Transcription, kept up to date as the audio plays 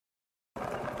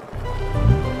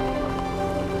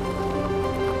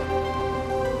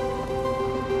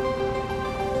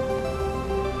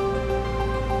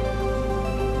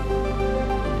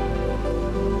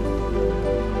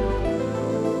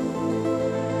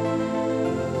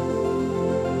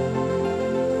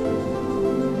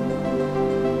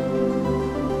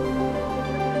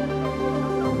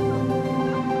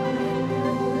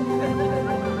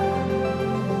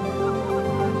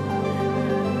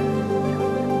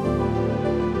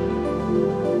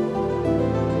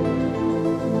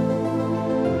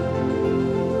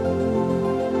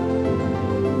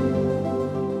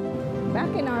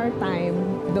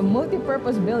the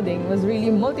multi-purpose building was really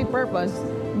multi-purpose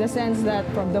in the sense that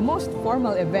from the most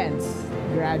formal events,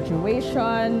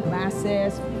 graduation,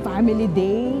 masses, family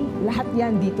day, lahat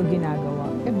yan dito ginagawa.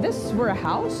 If this were a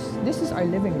house, this is our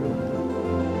living room.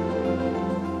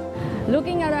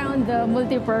 Looking around the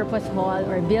multi-purpose hall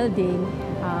or building,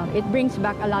 it brings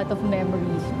back a lot of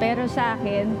memories. Pero sa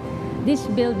akin, this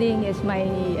building is my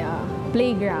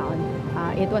playground.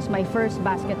 It was my first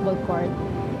basketball court.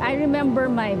 I remember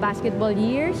my basketball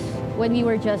years when we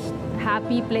were just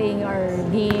happy playing our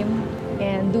game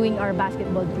and doing our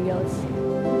basketball drills.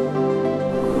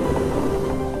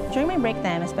 During my break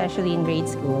time, especially in grade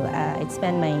school, I'd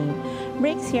spend my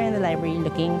breaks here in the library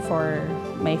looking for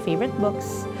my favorite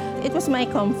books. It was my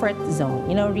comfort zone,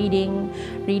 you know, reading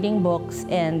books,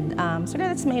 and so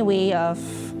that's my way of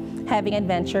having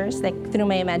adventures, like through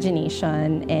my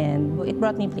imagination, and it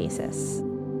brought me places.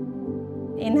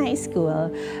 In high school,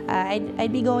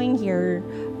 I'd be going here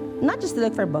not just to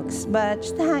look for books, but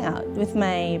just to hang out with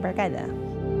my barkada.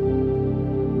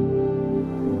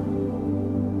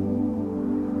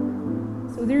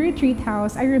 So the retreat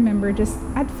house, I remember just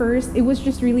at first, it was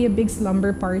just really a big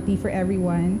slumber party for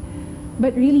everyone.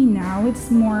 But really now, it's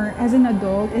more as an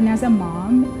adult and as a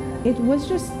mom, it was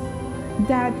just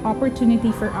that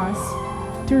opportunity for us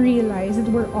to realize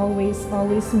that we're always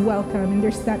welcome, and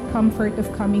there's that comfort of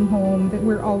coming home, that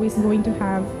we're always going to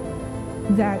have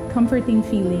that comforting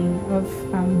feeling of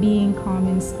being calm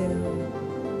and still.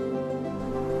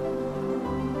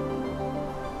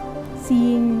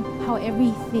 Seeing how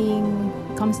everything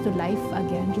comes to life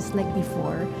again, just like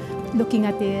before. Looking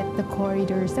at it, the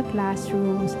corridors, the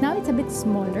classrooms. Now it's a bit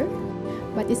smaller,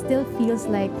 but it still feels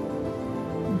like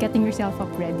getting yourself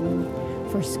up ready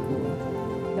for school.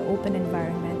 The open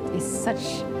environment is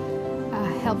such a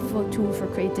helpful tool for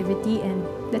creativity, and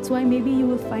that's why maybe you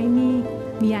will find me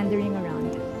meandering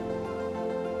around.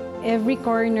 Every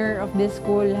corner of this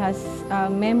school has a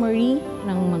memory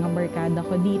ng mga barkada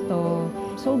ko dito.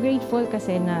 So grateful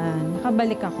kasi na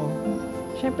nakabalik ako.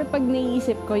 Siyempre, pag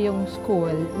naiisip ko yung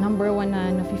school, number one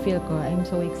na nafe-feel ko, I'm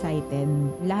so excited.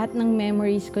 Lahat ng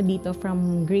memories ko dito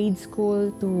from grade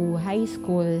school to high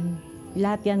school,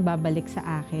 lahat yan babalik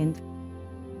sa akin.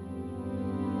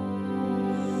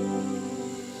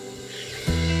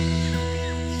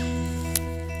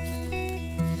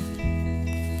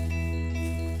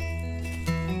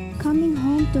 Coming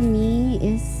home to me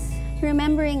is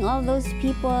remembering all those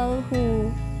people who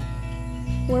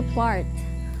were part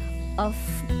of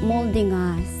molding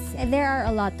us. There are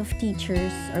a lot of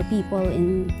teachers or people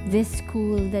in this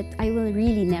school that I will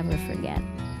really never forget.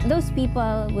 Those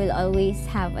people will always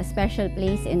have a special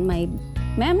place in my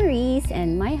memories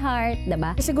and my heart,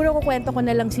 diba? Siguro kukwento ko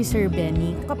na lang si Sir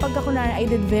Benny. Kapag ako na I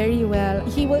did very well,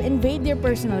 he will invade your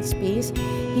personal space.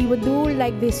 He would do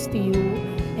like this to you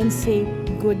and say,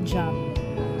 good job,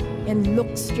 and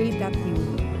look straight at you.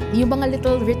 Yung mga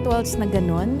little rituals na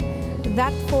ganon,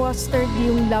 that fostered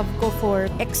yung love ko for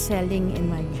excelling in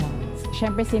my job.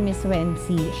 Siyempre si Miss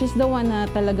Wency, she's the one na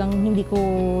talagang hindi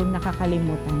ko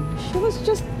nakakalimutan. She was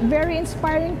just very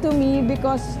inspiring to me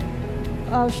because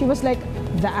she was like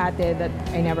the ate that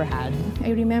I never had.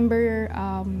 I remember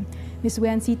Miss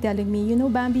Wency telling me, you know,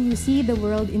 Bambi, you see the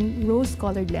world in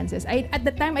rose-colored lenses. At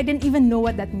the time, I didn't even know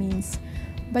what that means.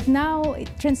 But now,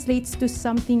 it translates to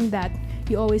something that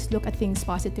you always look at things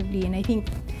positively, and I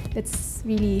think that's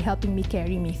really helping me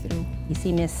carry me through. You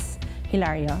see Miss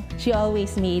Hilario, she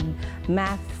always made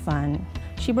math fun.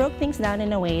 She broke things down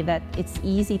in a way that it's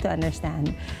easy to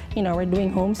understand. You know, we're doing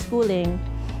homeschooling,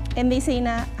 and they say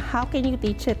na, how can you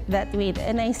teach it that way?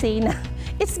 And I say na,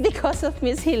 it's because of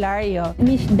Miss Hilario.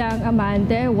 Miss Dang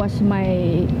Amante was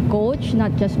my coach,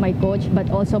 not just my coach,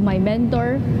 but also my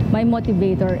mentor, my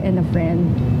motivator, and a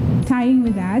friend. Tying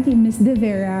with that, Miss De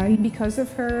Vera, because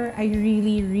of her, I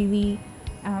really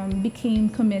became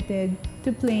committed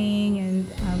to playing and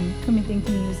committing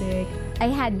to music. I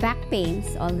had back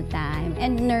pains all the time,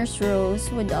 and Nurse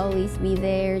Rose would always be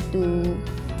there to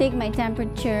take my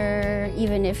temperature.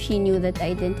 Even if she knew that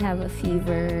I didn't have a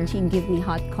fever, she'd give me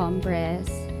hot compress.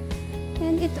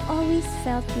 And it always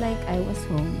felt like I was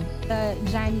home. The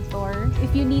janitor,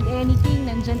 if you need anything,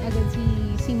 nandyan agad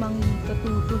si Mang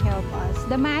Lito to help us.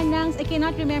 The Manangs, I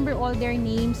cannot remember all their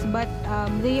names, but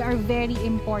they are very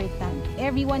important.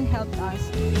 Everyone helped us.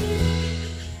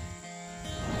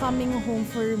 Coming home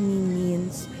for me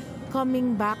means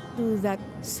coming back to that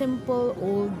simple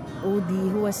old OD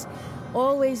who was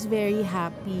always very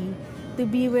happy to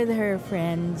be with her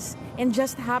friends and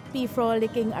just happy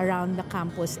frolicking around the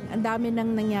campus. Ang dami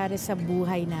nang nangyari sa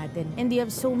buhay natin. And you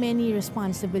have so many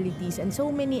responsibilities and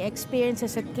so many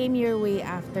experiences that came your way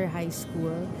after high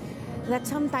school that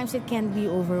sometimes it can be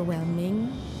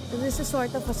overwhelming. This is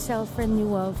sort of a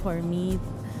self-renewal for me.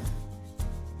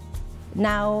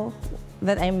 Now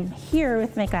that I'm here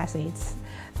with my classmates,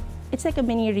 it's like a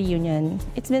mini reunion.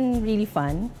 It's been really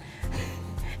fun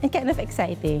and kind of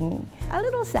exciting. A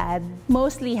little sad,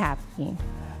 mostly happy.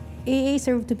 AA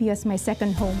served to be as my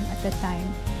second home at the time.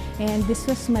 And this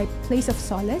was my place of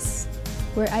solace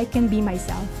where I can be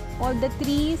myself. All the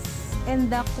trees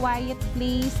and the quiet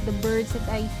place, the birds that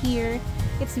I hear,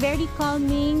 it's very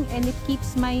calming and it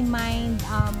keeps my mind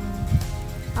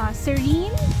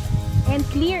serene and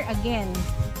clear again.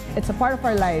 It's a part of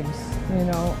our lives, you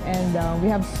know, and we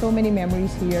have so many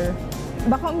memories here.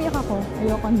 Baka umiyak ako,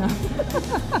 ayoko na.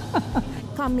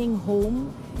 Coming home,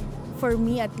 for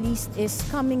me at least, is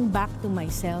coming back to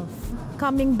myself.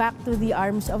 Coming back to the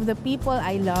arms of the people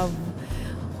I love,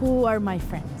 who are my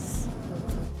friends.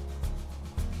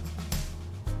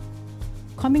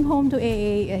 Coming home to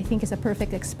AA, I think, is a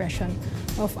perfect expression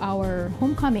of our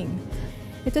homecoming.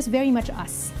 It was very much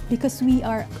us because we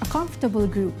are a comfortable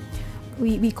group.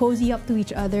 We cozy up to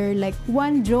each other. Like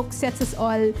one joke sets us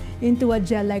all into a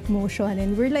gel-like motion,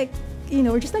 and we're like, you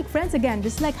know, we're just like friends again,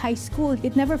 just like high school.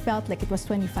 It never felt like it was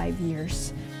 25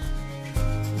 years.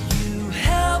 You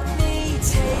help me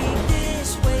take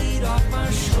this weight off my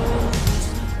shoulders.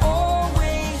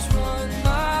 Always run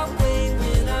my way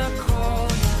when I call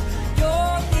you.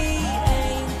 You're the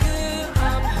anchor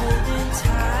I'm holding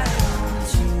tight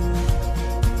onto.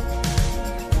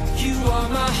 You are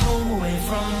my home away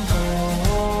from home.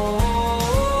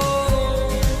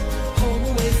 Home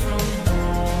away from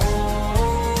home.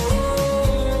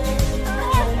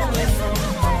 Home away from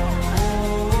home.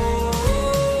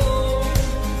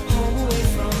 Home away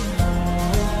from home.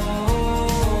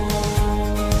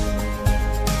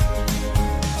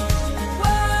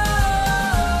 Whoa,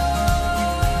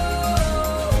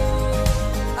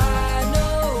 I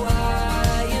know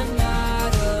I am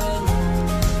not alone.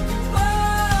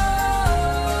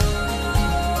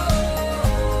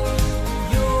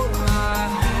 You're my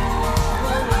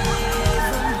home away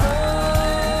from home.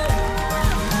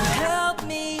 Help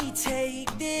me take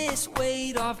this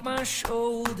weight off my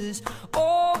shoulders.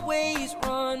 Always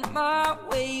run my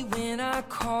way when I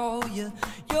call you.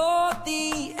 You're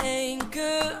the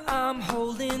anchor I'm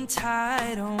holding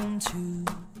tight on to.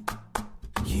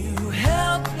 You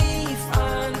help me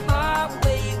find my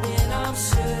way when I'm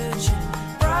searching.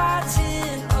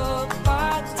 Brighten up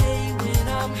my day when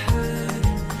I'm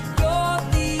hurting. You're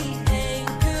the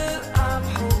anchor I'm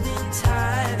holding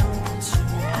tight on to.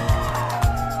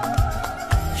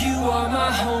 You are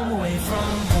my home away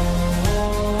from home.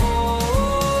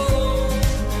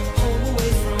 Home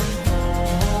away from home.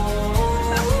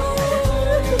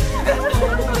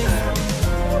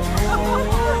 Home away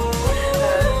from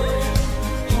home.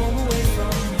 Home away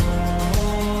from home.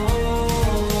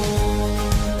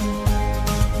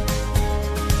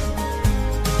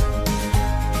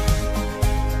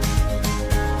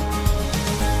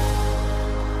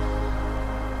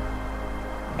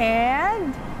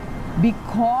 And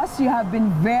because you have been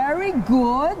very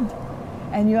good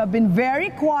and you have been very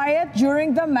quiet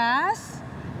during the Mass,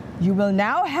 you will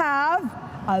now have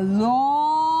a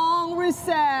long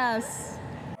recess.